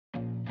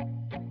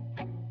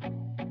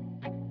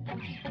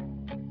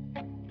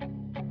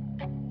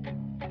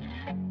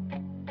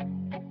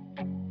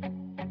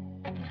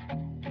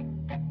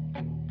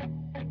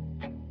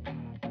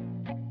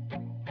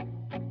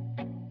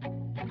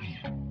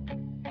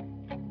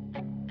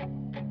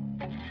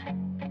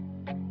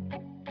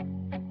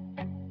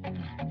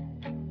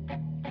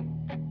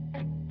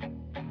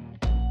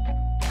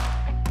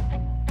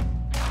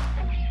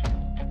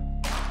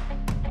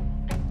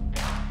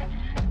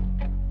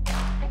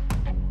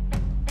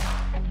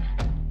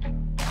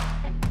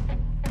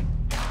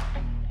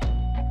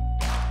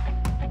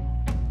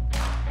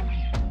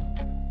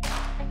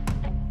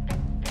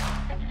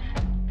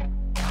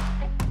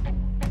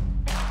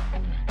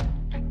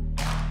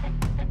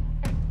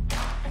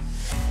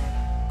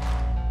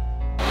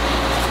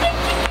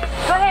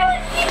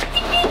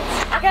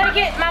me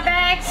get my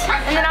bags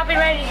and then I'll be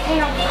ready to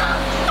film.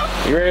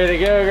 You ready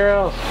to go,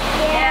 girls?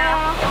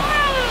 Yeah.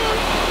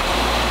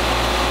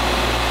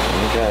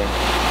 Okay.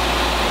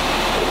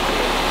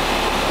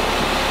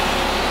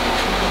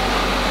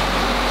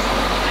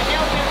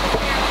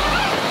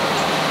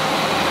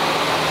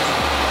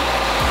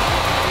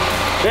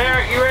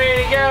 Derek, you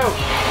ready to go?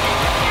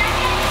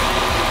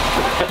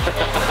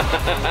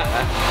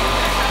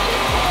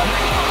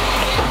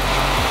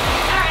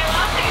 Alright, well,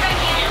 I'll take it back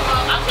in.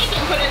 Well, I'll take it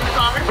and put it in the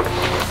car,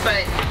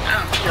 but I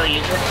don't still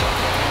use it.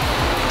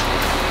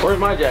 Where's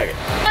my jacket?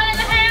 In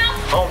the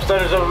house?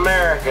 Homesteaders of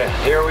America,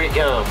 here we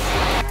come.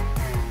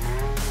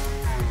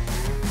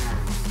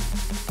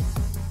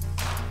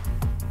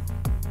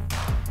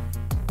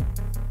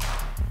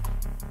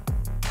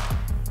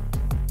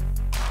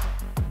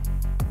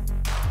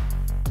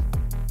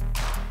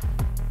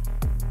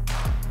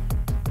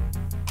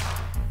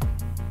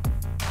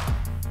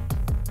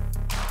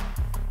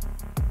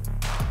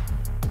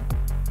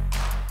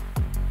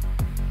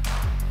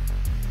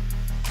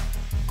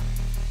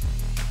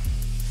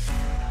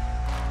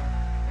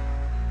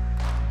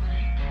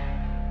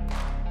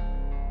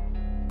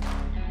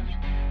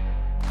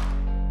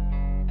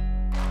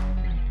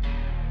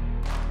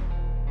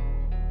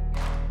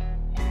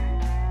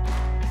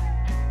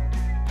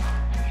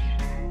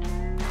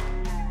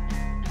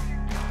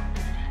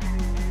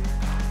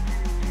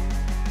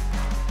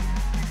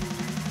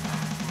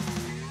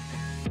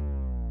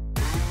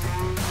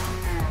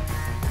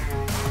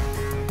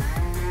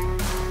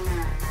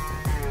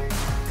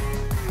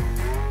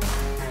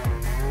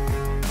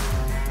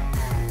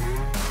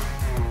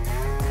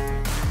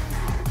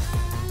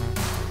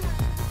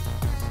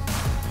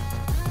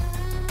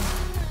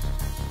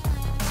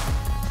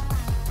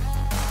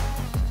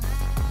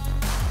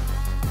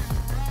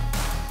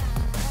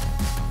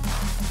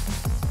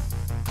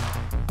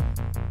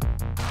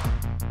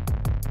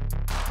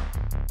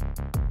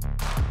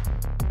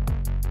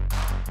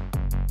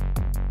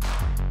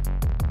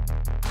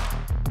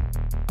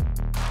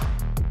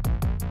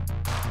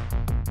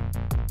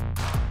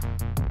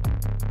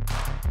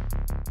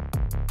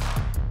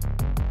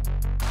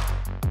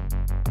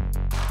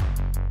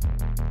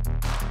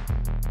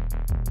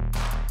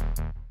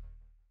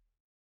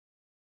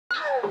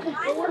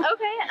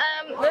 Okay,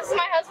 this is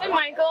my husband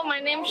Michael. My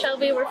name's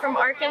Shelby. We're from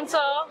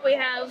Arkansas. We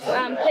have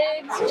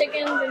pigs,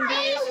 chickens, and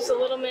bees. Just a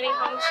little mini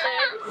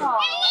homestead.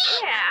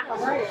 Yeah.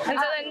 And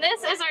so then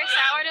this is our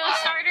sourdough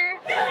starter.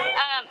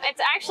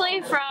 It's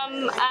actually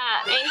from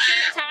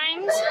ancient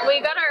times.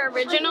 We got our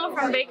original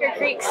from Baker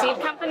Creek Seed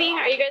Company.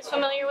 Are you guys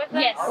familiar with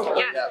it? Yes.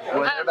 Yeah.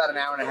 Well, they're about an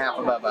hour and a half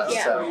above us.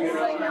 Yeah.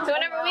 So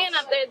Whenever we end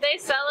up there, they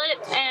sell it,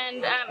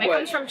 and it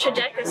comes from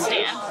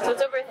Tajikistan. So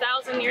it's over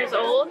 1,000 years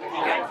old.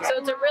 So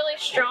it's a really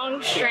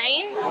strong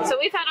strain. So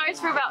we've had ours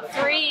for about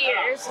 3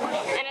 years,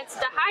 and it's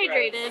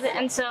dehydrated.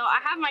 And so I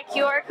have my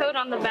QR code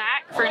on the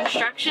back for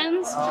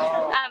instructions.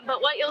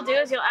 But what you'll do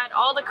is you'll add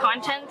all the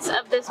contents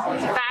of this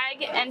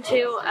bag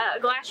into a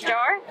glass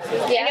jar,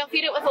 and you'll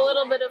feed it with a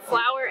little bit of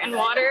flour and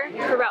water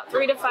for about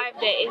 3 to 5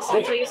 days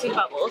until you see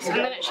bubbles, and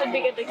then it should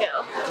be good to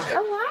go.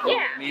 Oh wow.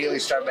 Yeah. immediately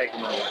start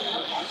making them.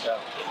 So.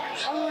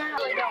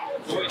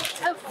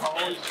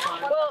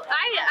 Well,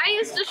 I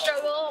used to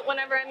struggle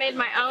whenever I made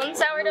my own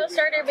sourdough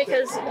starter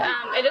because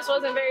it just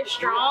wasn't very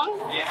strong.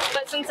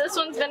 But since this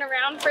one's been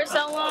around for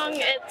so long,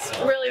 it's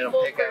really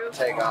It'll pick up and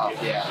foolproof. take off.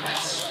 Yeah,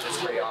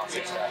 it's pretty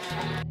awesome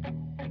stuff.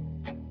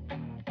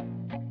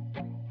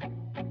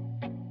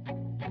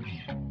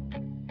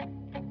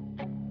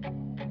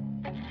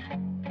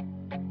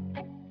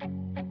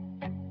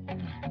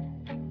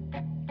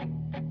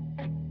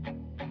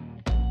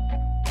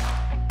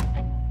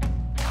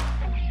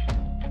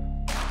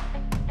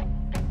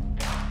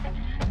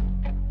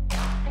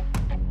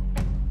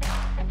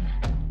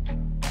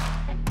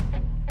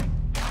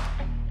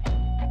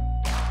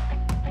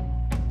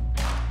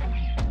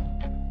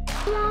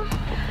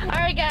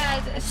 Alright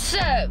guys,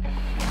 so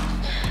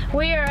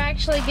we are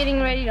actually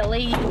getting ready to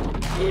leave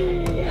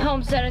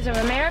Homesteaders of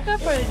America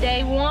for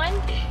day one,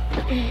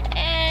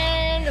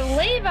 and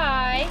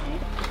Levi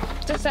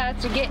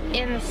decides to get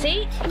in the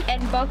seat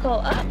and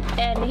buckle up,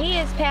 and he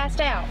is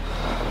passed out.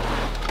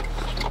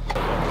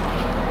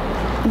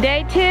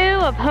 Day 2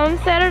 of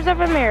Homesteaders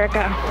of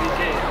America.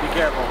 Be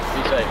careful,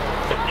 be safe.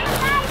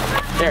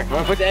 There, I'm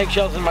gonna put the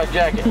eggshells in my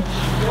jacket.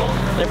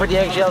 Let me put the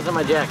eggshells in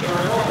my jacket.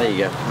 There you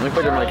go. Let me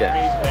put them like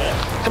that.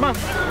 Come on.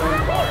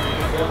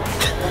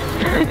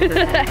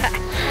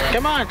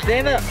 Come on,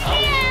 stand up.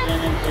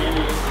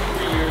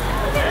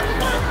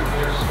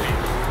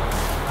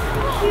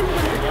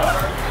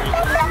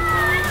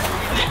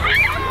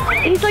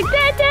 He's like,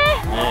 Dada!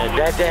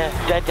 Dada,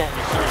 dada.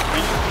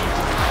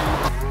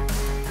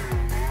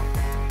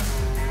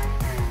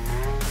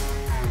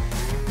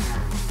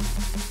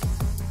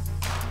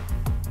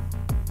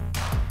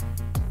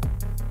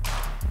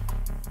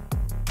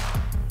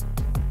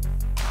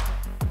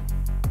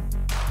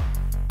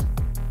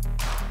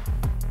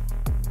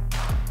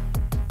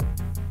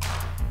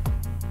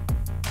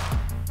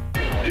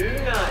 Do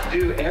not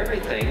do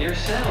everything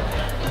yourself.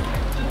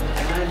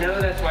 And I know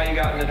that's why you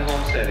got into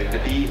homesteading, to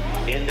be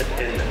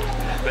independent.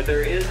 But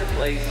there is a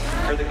place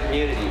for the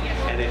community.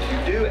 And if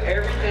you do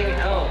everything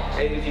else,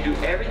 and if you do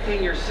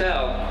everything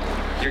yourself,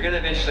 you're going to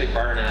eventually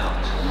burn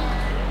out.